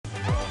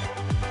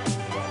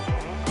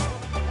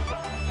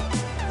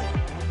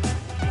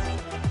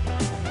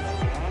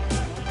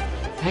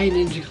Hey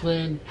Ninja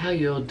Clan, how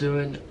you all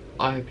doing?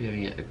 I hope you're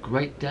having a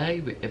great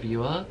day wherever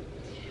you are.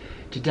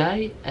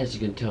 Today, as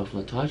you can tell from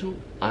the title,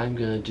 I'm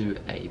going to do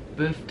a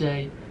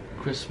birthday,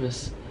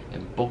 Christmas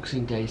and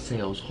Boxing Day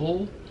sales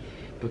haul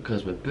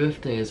because my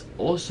birthday is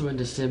also in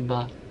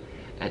December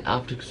and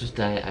after Christmas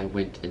Day I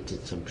went and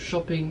did some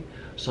shopping,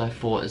 so I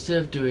thought instead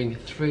of doing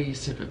 3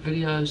 separate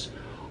videos,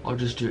 I'll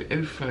just do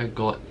everything I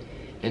got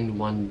in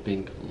one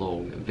big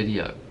long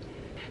video.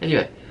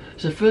 Anyway,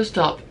 so first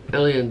up,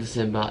 early in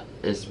December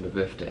is my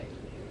birthday.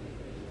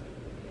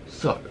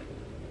 So,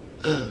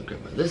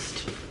 grab my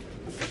list,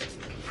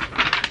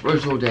 wrote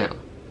it all down,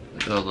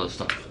 got a lot of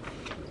stuff.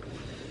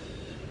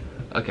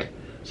 Okay,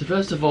 so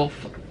first of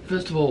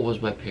all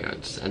was my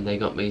parents, and they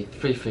got me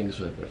 3 things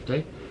for my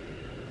birthday.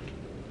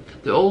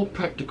 They're all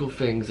practical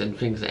things and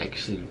things I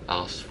actually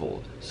asked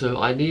for.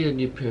 So I need a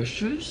new pair of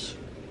shoes,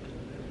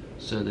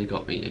 so they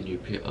got me a new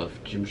pair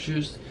of gym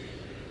shoes.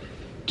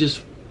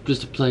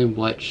 Just a plain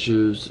white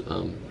shoes,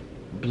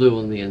 blue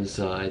on the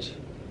inside.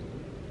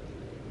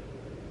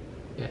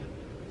 Yeah,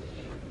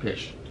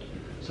 fish.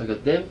 So I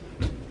got them.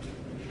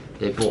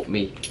 They bought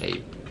me a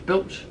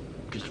belt,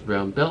 just a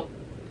brown belt.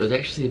 It was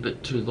actually a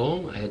bit too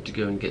long. I had to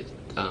go and get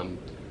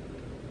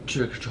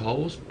 2 extra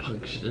holes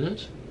punctured in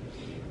it,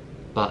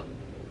 but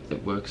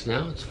it works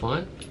now. It's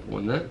fine.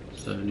 Won that.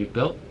 So a new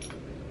belt.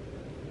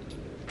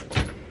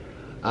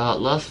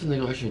 Last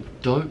thing I actually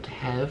don't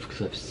have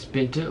because I've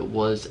spent it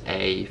was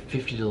a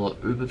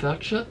 $50 Uber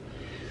voucher.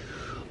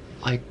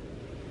 I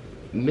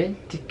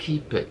meant to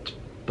keep it,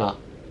 but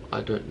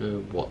I don't know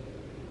what.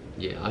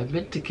 Yeah, I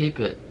meant to keep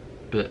it,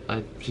 but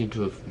I seem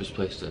to have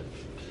misplaced it.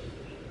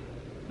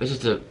 It's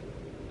just a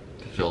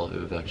 $50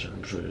 Uber voucher.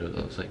 I'm sure you know what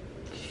that was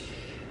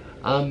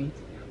like.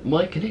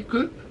 My Connect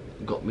group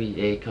got me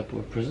a couple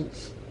of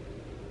presents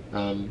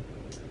for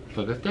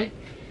my birthday.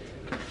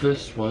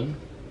 First one,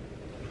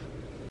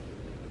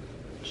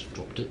 just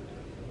dropped it,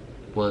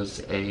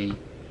 was a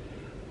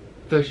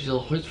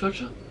 $30 hoist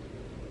voucher.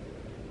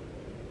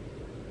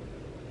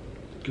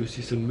 Go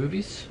see some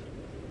movies.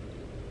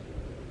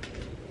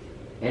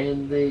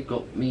 And they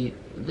got me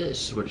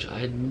this, which I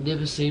had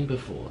never seen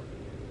before.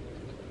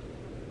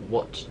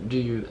 What do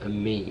you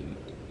meme?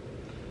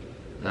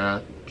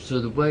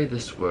 So the way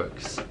this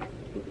works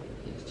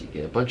is you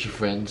get a bunch of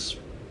friends.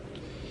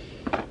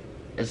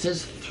 It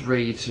says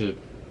 3 to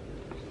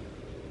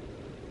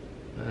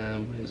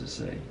what does it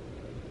say?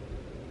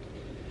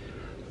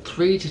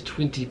 3 to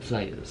 20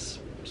 players,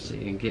 so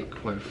you can get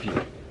quite a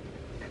few.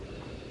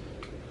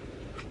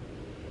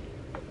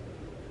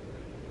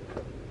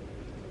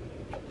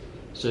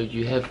 So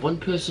you have one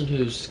person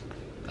who's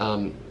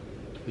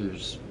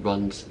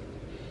runs.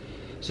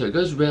 So it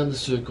goes around the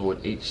circle,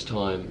 and each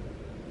time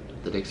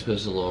the next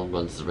person along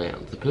runs the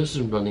round. The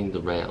person running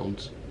the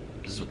round,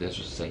 this is what they're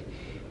supposed to say,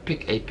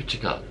 pick a picture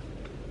card.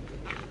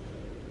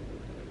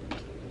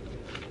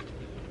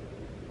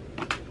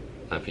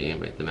 If you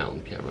animate them out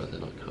on camera, they're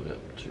not coming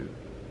up too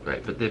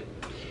great, but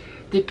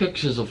they're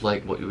pictures of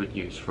like what you would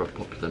use for a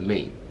popular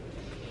meme.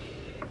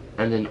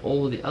 And then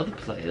all of the other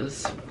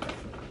players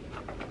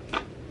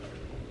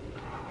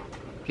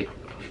get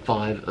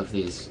 5 of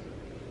these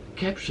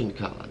caption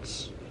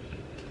cards,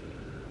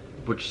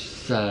 which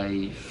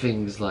say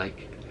things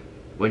like,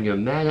 when you're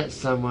mad at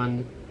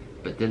someone,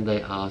 but then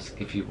they ask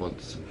if you want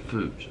some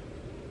food.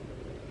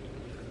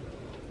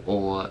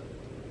 Or,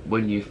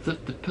 when you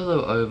flip the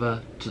pillow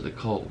over to the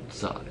cold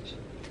side.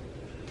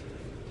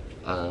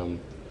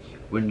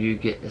 When you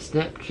get a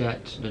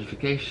Snapchat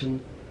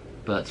notification,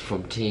 but it's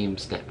from Team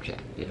Snapchat,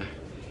 you know.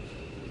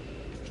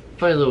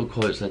 Funny little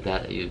quotes like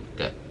that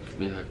that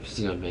you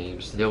see on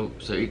memes.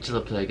 So each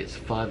other player gets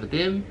 5 of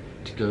them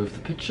to go with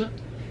the picture.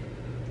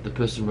 The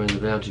person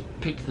running around who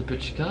picked the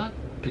picture card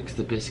picks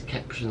the best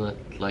caption,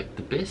 like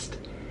the best,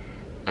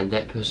 and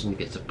that person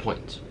gets a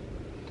point.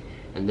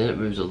 And then it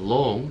moves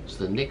along,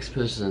 so the next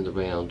person in the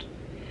round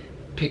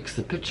picks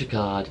the picture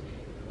card,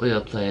 all the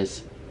other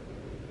players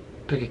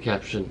pick a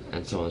caption,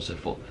 and so on and so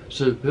forth.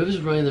 So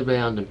whoever's running the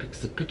round and picks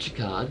the picture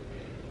card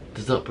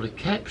does not put a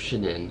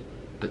caption in,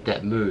 but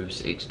that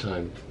moves each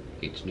time,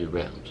 each new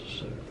round.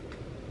 So,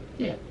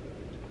 yeah.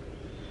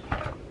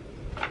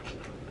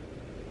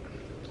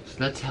 So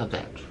that's how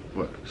that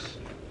works.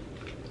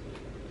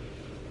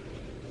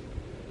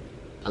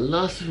 And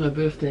last for my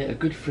birthday, a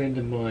good friend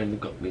of mine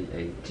got me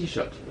a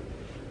t-shirt,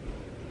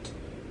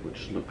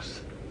 which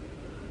looks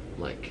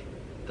like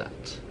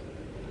that.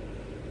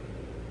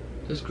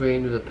 Just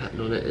green with a pattern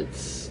on it. It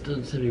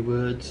doesn't say any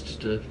words,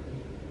 just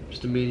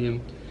a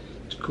medium.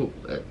 It's cool.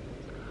 I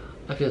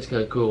think it's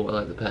kind of cool. I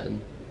like the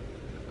pattern.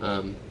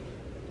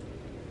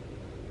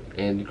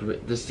 And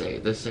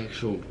this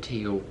actual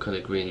teal kind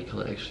of greeny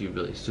color actually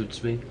really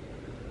suits me.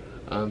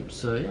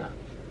 So yeah.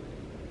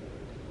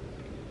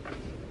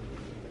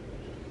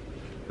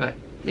 Right,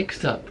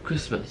 next up,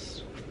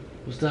 Christmas.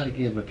 We'll start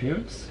again with my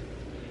parents.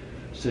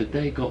 So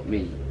they got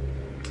me.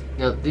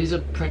 Now these are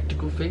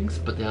practical things,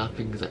 but they are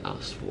things I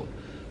asked for.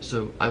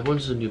 So I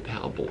wanted a new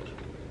power board.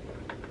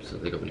 So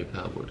they got me a new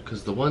power board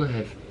because the one I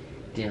have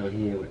down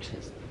here, which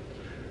has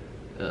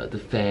the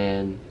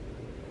fan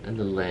and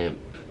the lamp,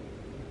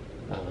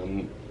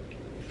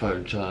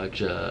 phone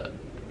charger,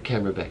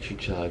 camera battery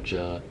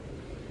charger,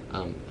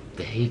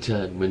 the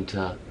heater in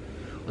winter,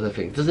 all that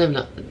thing. It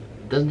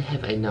doesn't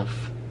have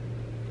enough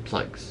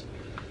plugs.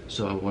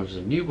 So I wanted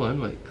a new one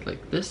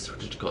like this,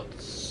 which has got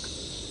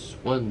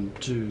 1,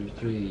 2,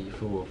 3,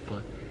 4,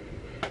 5,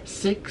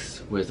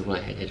 6, whereas the one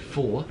I had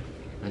 4.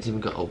 And it's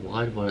even got a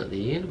wide one at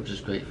the end, which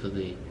is great for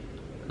the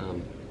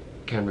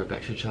camera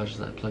battery chargers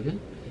that I plug in.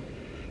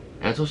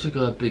 And it's also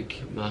got a big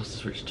master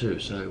switch too,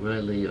 so when I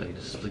leave I can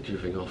just flick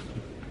everything off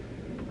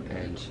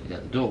and get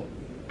out the door.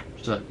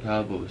 So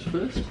power goes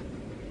first.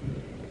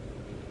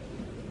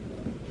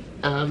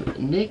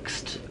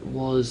 Next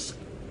was,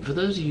 for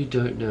those of you who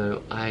don't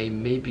know, I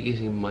may be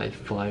getting my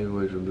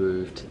thyroid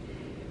removed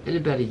in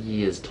about a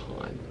year's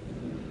time.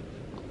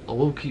 I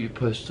will keep you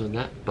posted on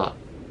that, but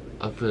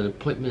I've got an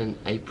appointment in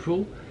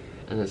April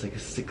and there's like a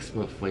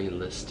 6-month waiting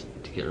list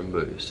to get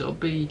removed. So it'll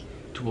be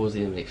towards the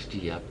end of next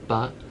year,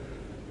 but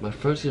my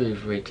throat's going to be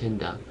very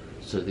tender,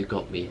 so they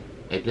got me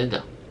a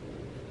blender.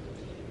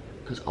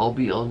 Because I'll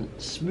be on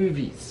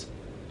smoothies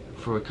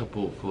for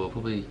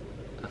probably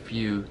a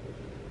few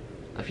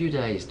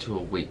days to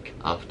a week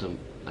after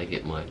I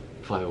get my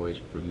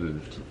thyroid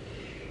removed.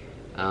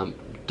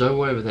 Don't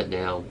worry about that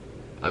now.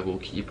 I will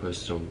keep you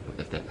posted on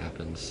if that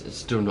happens. It's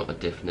still not a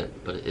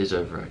definite, but it is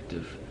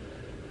overactive.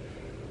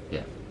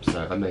 Yeah,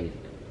 so I made it.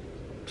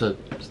 So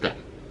it's that.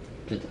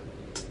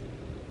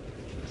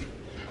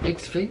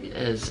 Next thing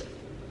is,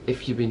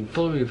 if you've been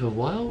following me for a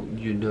while,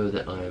 you know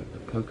that I'm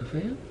a poker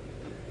fan.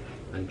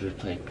 I enjoy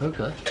playing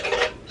poker.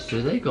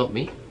 So they got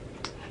me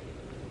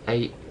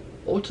a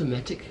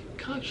automatic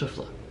card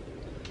shuffler.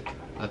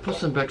 I put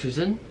some batteries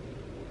in.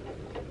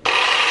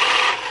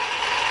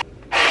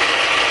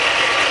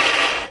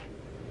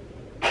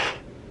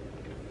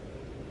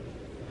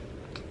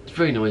 It's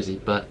very noisy,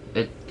 but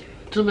it's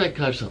an automatic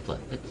card shuffler.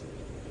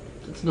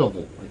 It's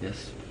novel, I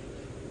guess.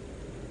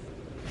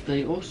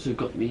 They also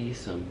got me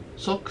some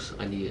socks.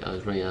 I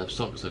was running out of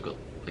socks. I got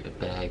like a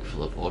bag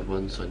full of odd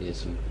ones, so I needed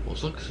some more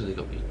socks. So they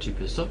got me 2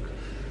 pairs of socks,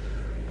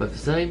 both the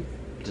same,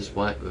 just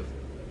white with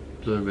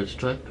blue and red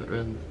stripe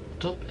around the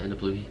top and a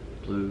blue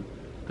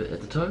bit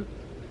at the toe.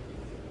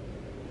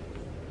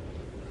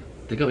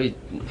 They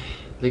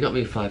got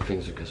me 5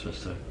 things for Christmas,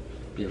 so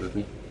bear with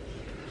me.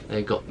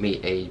 They got me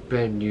a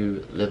brand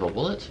new leather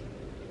wallet.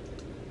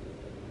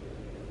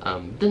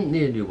 Didn't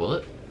need a new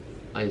wallet.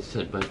 I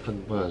said my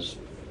one I was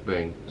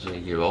wearing was only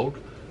a year old,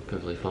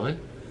 perfectly fine.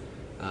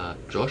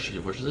 Josh, if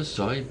you're watching this,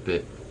 sorry,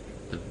 but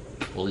the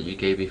wallet you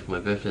gave me for my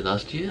birthday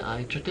last year,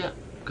 I checked out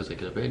because I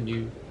got a brand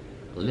new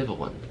leather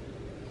one.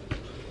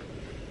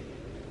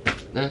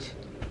 That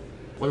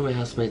one of my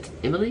housemates,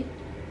 Emily,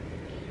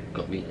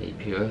 got me a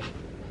pair of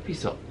happy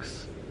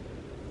socks.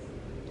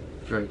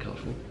 Very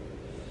colourful.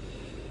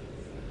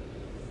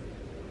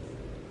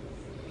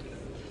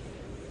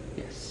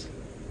 Yes.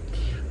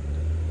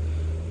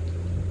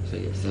 So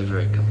yes, they're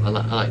very I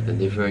like them.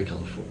 They're very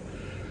colourful.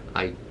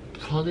 I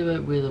probably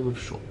won't wear them with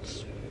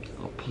shorts.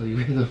 I'll probably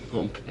wear them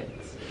on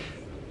pants.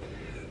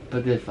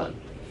 But they're fun.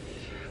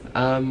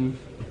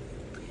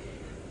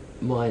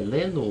 My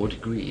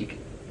landlord, Greg,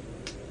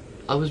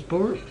 I was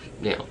borrowing.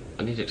 Now,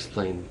 I need to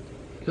explain.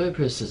 You got a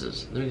pair of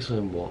scissors. Let me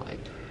explain why.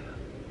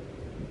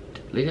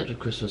 Leading up to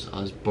Christmas,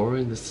 I was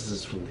borrowing the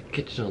scissors from the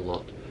kitchen a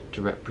lot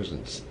to wrap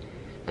presents,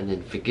 and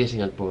then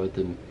forgetting I'd borrowed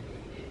them,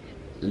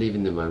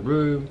 leaving them in my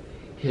room.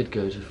 He'd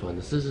go to find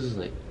the scissors,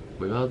 like,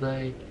 where are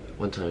they?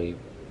 One time he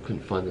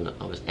couldn't find them,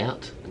 I was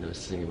out, and they were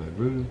sitting in my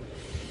room.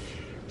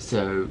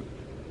 So,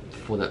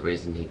 for that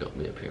reason, he got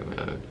me a pair of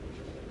my own.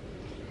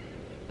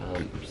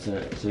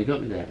 So he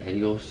got me that, and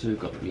he also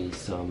got me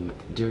some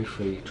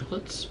dairy-free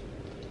chocolates.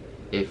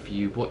 If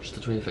you watched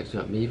the 20 Facts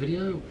About Me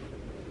video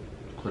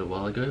quite a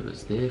while ago, but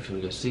it's there if you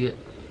want to go see it.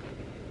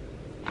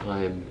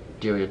 I am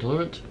dairy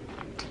intolerant,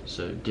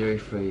 so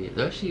dairy-free.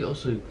 They're actually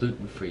also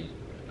gluten-free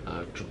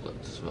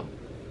chocolates as well.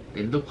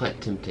 They look like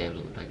Tim Tams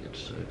on the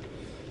package, so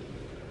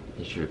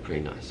they should be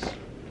pretty nice.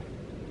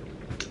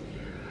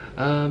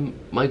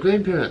 My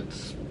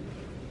grandparents,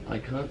 I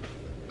can't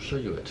show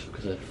you it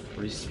because I've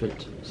already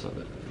spent some of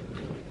it.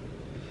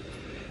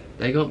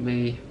 They got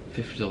me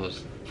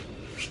 $50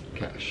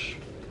 cash.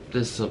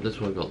 This what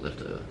I've got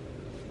left over.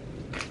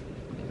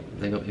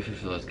 They got me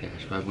 $50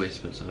 cash, but I've already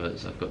spent some of it,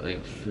 so I've got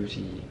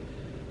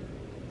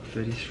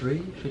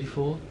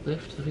 34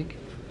 left, I think.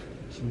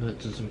 Some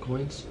notes and some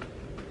coins.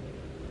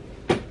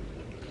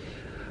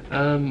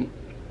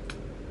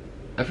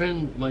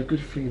 My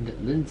good friend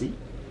Lindsay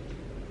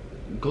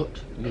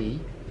got me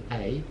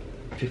a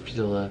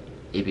 $50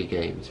 EB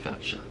Games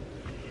voucher.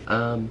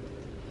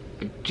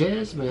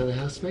 Jazz, my other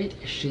housemate,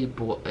 she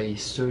bought a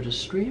soda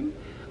stream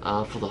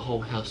for the whole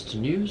house to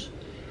use,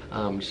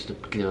 just to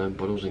get our own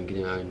bottles and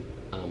get our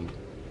own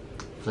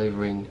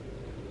flavouring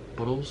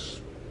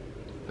bottles,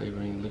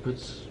 flavouring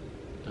liquids,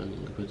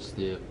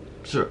 they're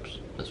syrups,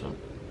 that's what I'm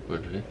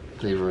going to do,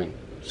 flavouring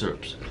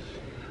syrups.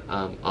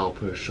 I'll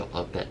put a shot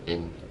of that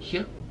in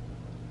here.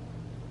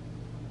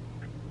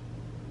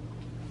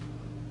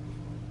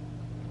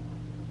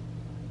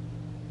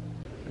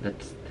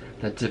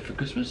 that's it for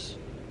Christmas.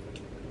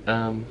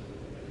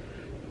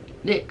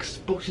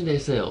 Next, Boxing Day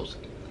sales.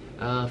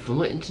 For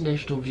my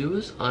international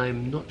viewers,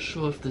 I'm not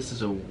sure if this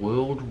is a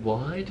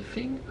worldwide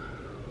thing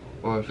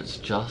or if it's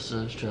just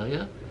in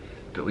Australia,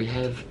 but we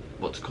have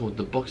what's called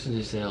the Boxing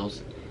Day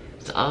sales.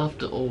 So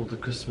after all the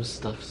Christmas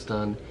stuff's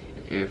done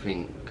and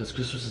everything, because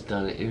Christmas is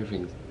done and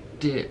everything's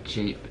dirt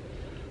cheap,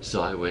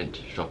 so I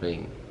went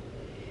shopping.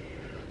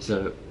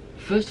 So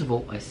first of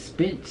all, I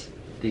spent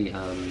the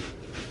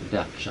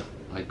voucher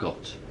I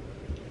got.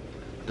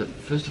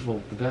 First of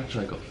all, the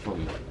voucher I got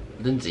from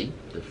Lindsay,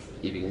 the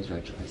EV Games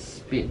voucher, I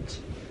spent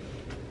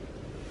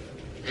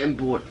and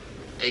bought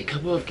a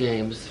couple of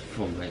games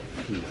for my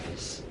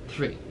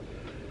PS3.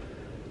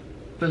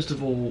 First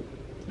of all,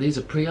 these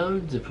are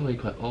pre-owned, they're probably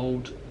quite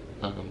old.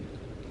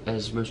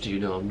 As most of you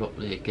know, I'm not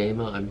really a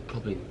gamer. I'm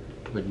probably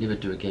never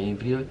do a game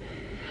video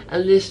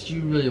unless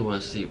you really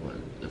want to see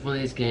one. If one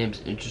of these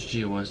games interests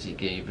you, want to see a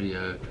game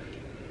video,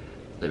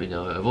 let me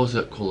know. I've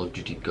also got Call of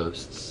Duty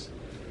Ghosts,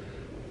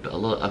 but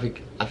I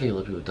think a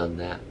lot of people have done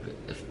that. But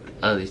if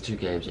either of these two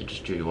games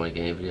interest you, want a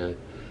game video,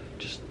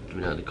 just let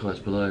me know in the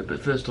comments below.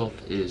 But first off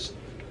is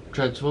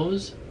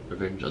Transformers: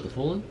 Revenge of the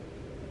Fallen.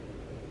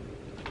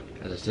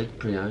 As I said,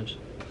 pre-owned,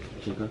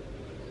 cheaper,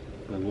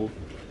 buy more.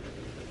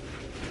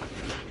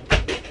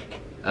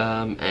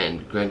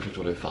 And Grand Theft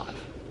Auto 5.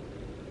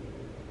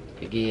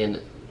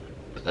 Again,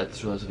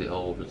 that's relatively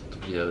old, but the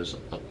videos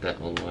up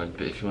that online.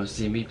 But if you want to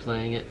see me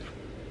playing it,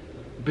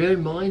 bear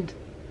in mind,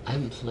 I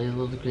haven't played a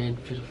lot of the Grand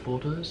Theft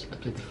Autos. I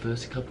played the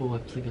first couple. I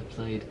think I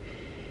played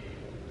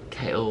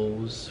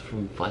Tales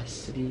from Vice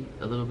City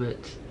a little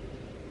bit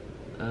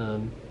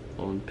on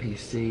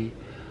PC.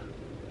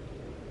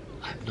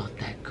 I'm not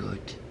that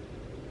good.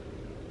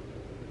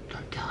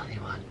 Don't tell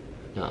anyone.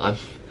 No,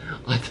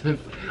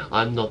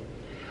 I'm not.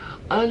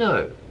 I don't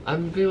know.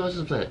 I'm very much on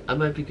the planet. I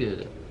might be good at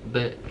it,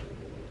 but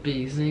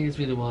seeing it's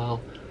been a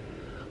while,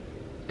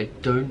 I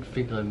don't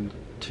think I'm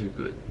too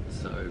good.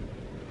 So,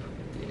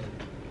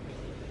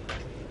 yeah.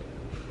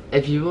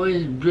 If you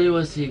really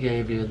want to see a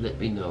game video, let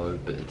me know.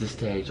 But at this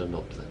stage, I'm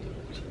not playing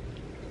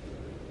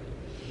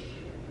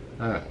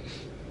it. Alright.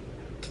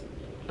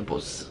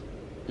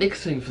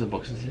 Next thing for the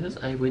boxing series,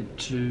 I went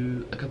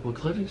to a couple of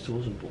clothing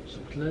stores and bought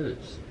some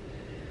clothes.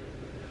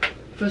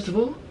 First of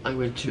all, I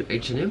went to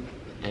H&M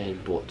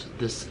and bought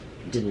this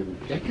denim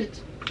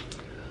jacket.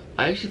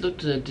 I actually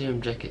looked at a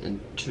denim jacket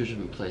in two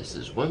different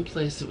places. One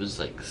place it was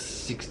like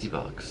 60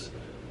 bucks.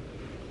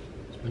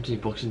 It went to the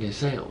Boxing Day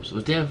sales. It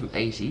was down from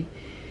 80,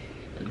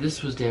 and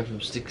this was down from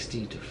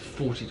 60 to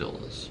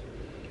 $40.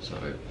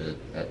 So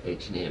at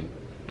H&M,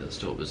 the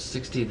store was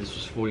 60, this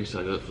was 40, so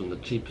I got it from the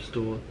cheaper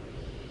store.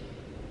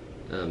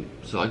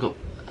 So I got,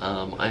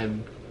 I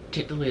am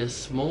technically a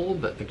small,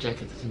 but for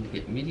jackets I tend to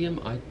get medium.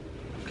 I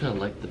kind of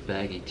like the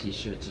baggy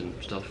t-shirts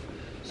and stuff,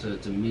 so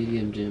it's a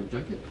medium denim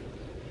jacket.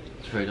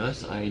 It's very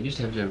nice. I used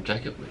to have a denim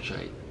jacket which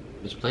I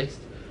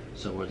misplaced,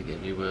 so I wanted to get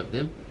a new one of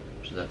them,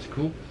 so that's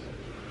cool.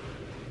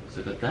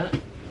 So I got that.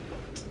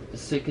 The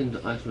second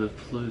item of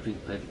clothing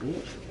I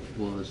bought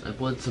was I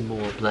bought some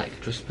more black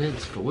dress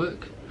pants for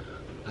work.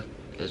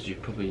 As you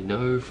probably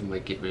know from my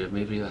Get Rid of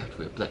Me video, I have to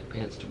wear black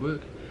pants to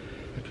work.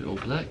 I have to be all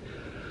black.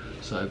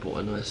 So I bought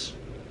a nice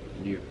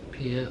new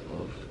pair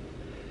of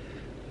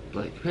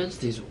black pants.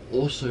 These are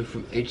also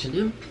from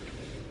H&M.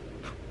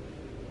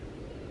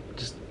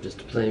 Just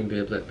plain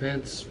bare black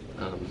pants.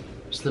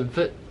 Slim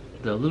fit.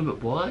 They're a little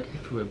bit wide. I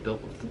have to wear a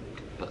belt with them,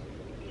 but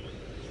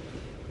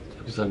it's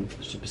because I'm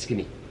super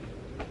skinny.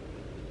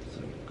 So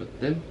I've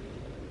got them.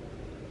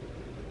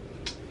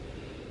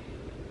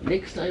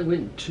 Next I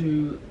went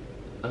to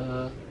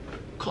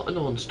Cotton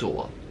On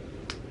store.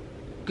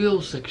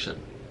 Girls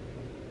section.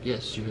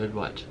 Yes, you heard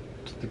right.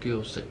 To the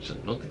girls section,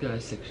 not the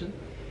guys section.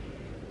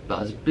 But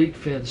I was a big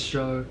fan of the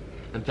show.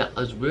 In fact,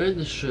 I was wearing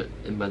this shirt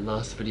in my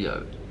last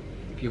video.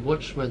 If you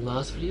watched my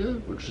last video,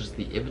 which was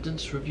the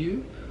evidence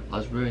review, I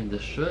was wearing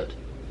this shirt.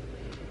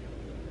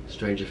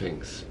 Stranger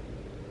Things.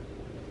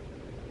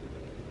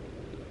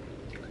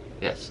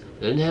 Yes,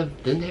 they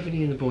didn't have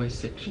any in the boys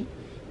section.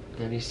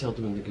 They only sell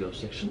them in the girls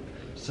section.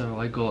 So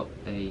I got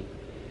a.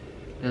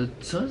 Now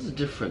the size is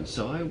different.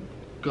 So I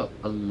got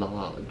a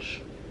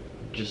large,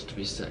 just to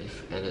be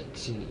safe, and it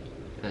seems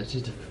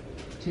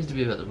to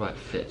be about the right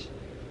fit.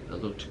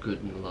 It looked good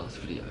in the last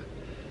video.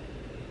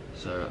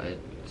 So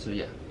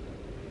yeah.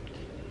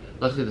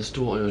 Luckily the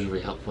store owner was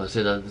really helpful. I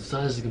said the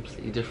size is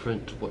completely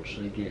different. What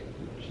should I get?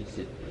 She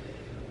said,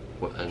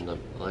 and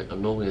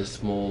I'm normally a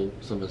small.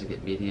 Sometimes I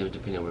get medium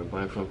depending on where I'm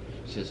buying from.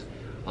 She says,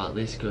 well, at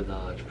least go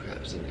large,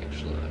 perhaps an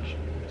extra large.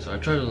 So I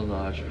tried on a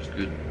large. It was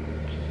good.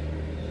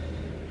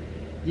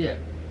 Yeah.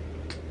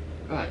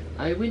 Right.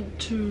 I went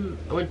to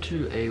one of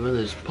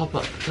those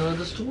pop-up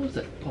calendar stores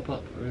that pop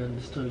up around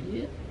this time of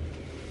year,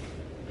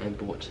 and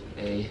bought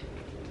a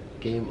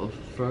Game of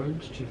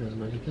Thrones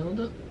 2019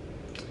 calendar.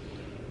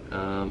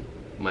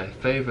 My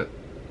favourite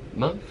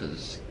month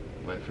is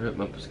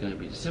going to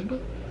be December.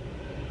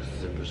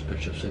 December is a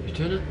picture of Sophie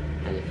Turner,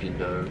 and if you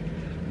know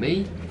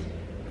me,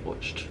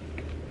 watched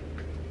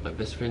my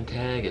best friend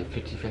tag and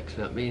 50 facts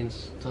about me and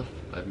stuff.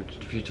 I've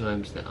mentioned a few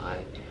times that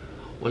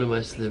one of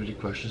my celebrity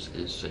crushes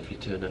is Sophie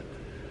Turner,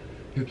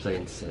 who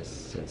plays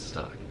Sansa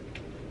Stark,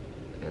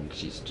 and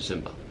she's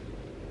December.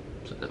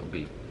 So that'll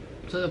be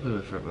my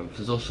favorite month.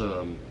 There's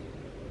also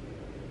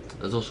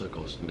of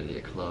course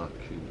Amelia Clark,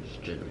 who's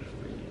January,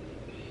 February,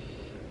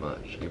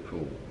 March,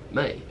 April,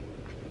 May.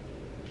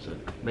 So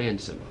May and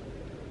December.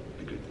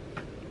 Be good.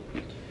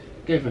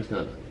 Game from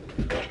Canada.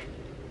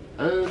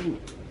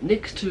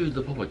 Next to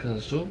the pop-up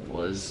Canada store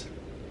was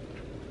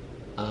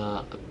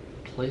a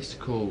place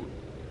called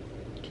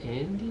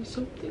Candy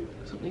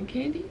something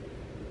Candy.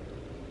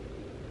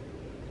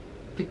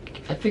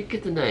 I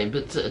forget the name,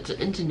 but it's an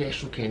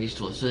international candy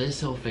store. So they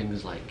sell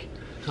things like,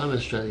 so I'm in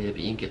Australia, but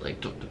you can get like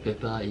Dr.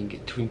 Pepper, you can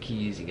get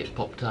Twinkies, you can get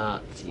Pop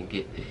Tarts, you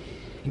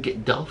can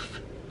get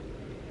Duff.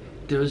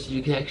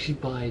 You can actually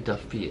buy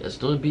Duff beer.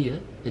 It's not a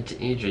beer, it's an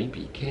energy drink, but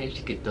you can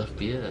actually get Duff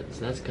beer.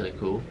 That's kind of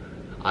cool.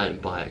 I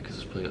didn't buy it because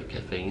it's probably got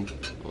caffeine.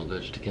 I'm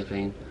allergic to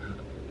caffeine.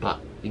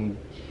 But you can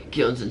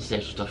get on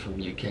international stuff from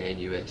UK and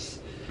US.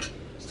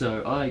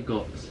 So I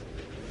got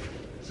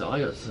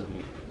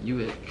some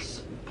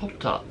US Pop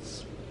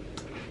Tarts.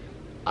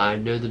 I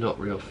know they're not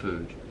real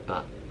food,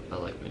 but I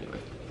like them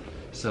anyway.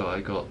 So I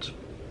got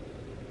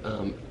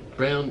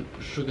brown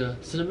sugar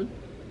cinnamon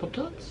Pop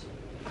Tarts.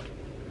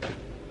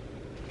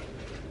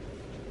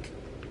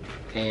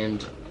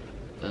 And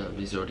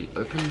these are already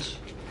opened.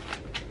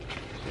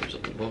 Close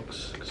up the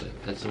box because I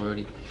had some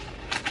already.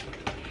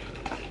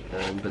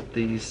 But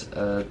these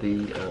are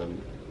the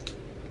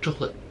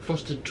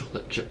frosted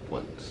chocolate chip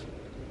ones.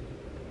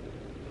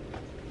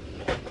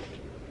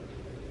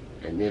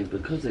 And then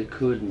because I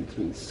couldn't,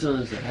 as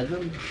soon as I had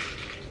them,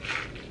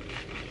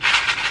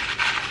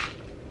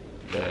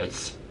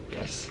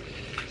 yes.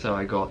 So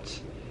I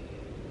got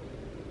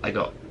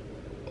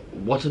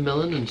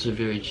watermelon and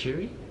strawberry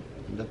cherry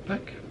in that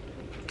pack.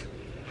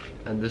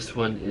 And this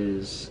one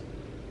is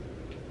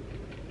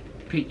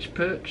peach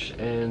perch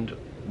and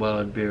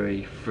wild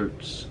berry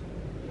fruits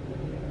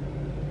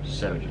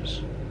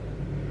sandwiches.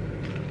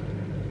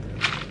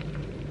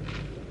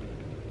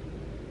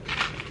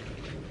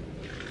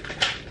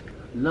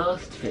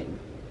 Last thing,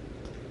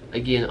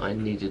 again I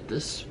needed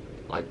this.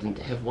 I didn't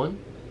have one.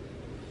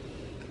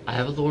 I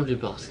have a laundry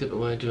basket, but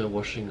when I do my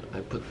washing,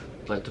 I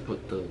like to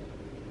put the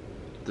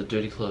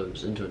dirty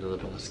clothes into another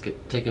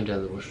basket, take them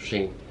down to the washing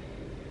machine,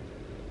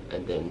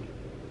 and then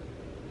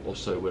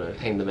also when I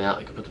hang them out,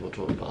 I can put them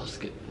onto a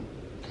basket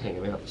and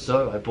hang them out.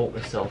 So I bought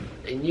myself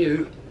a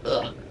new,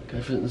 can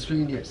I fit it in the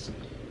screen? Yes.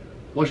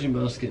 Washing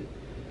basket.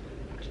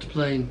 Just a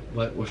plain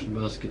white washing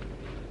basket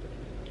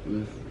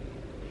with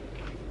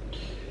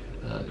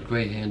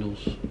grey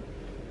handles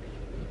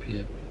up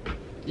here.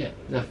 Yeah,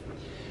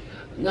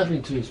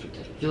 nothing too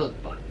spectacular,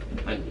 but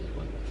I needed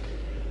one.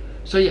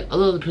 So yeah, a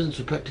lot of the presents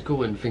were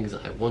practical and things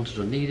that I wanted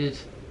or needed.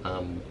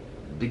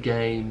 The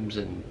games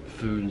and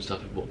food and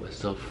stuff I bought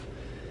myself.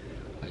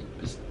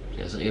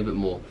 Something a bit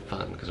more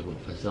fun because I bought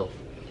it myself.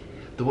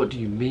 The What Do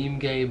You Meme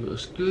game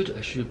was good.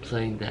 I should be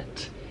playing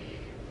that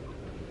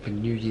for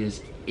New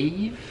Year's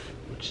Eve,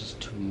 which is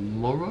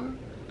tomorrow.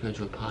 Going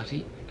to a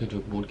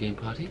board game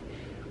party,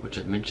 which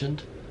I've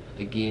mentioned.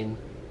 Again,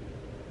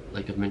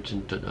 like I've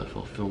mentioned, don't know if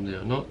I'll film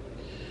there or not.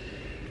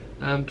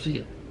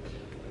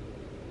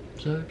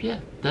 So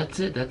yeah, that's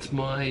it. That's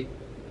my,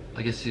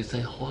 I guess you'd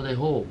say, holiday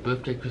haul,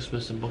 birthday,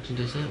 Christmas and Boxing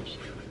Day sales.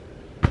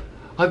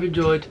 Hope you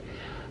enjoyed.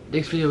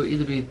 Next video will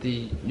either be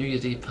the New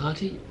Year's Eve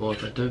party, or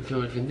if I don't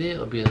film anything there,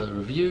 it'll be another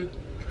review.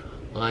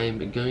 I'm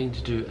going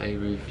to do a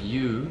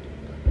review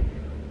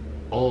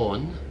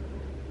on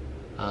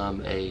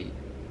I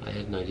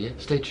had an idea,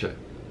 stage show.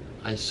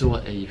 I saw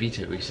a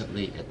Vita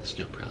recently at the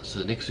Snip House, so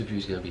the next review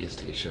is going to be a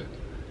stage show.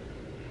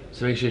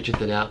 So make sure you check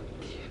that out.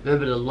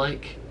 Remember to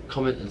like,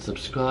 comment and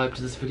subscribe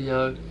to this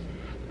video,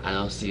 and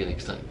I'll see you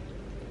next time.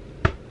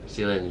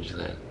 See you later, Ninja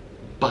Land.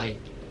 Bye.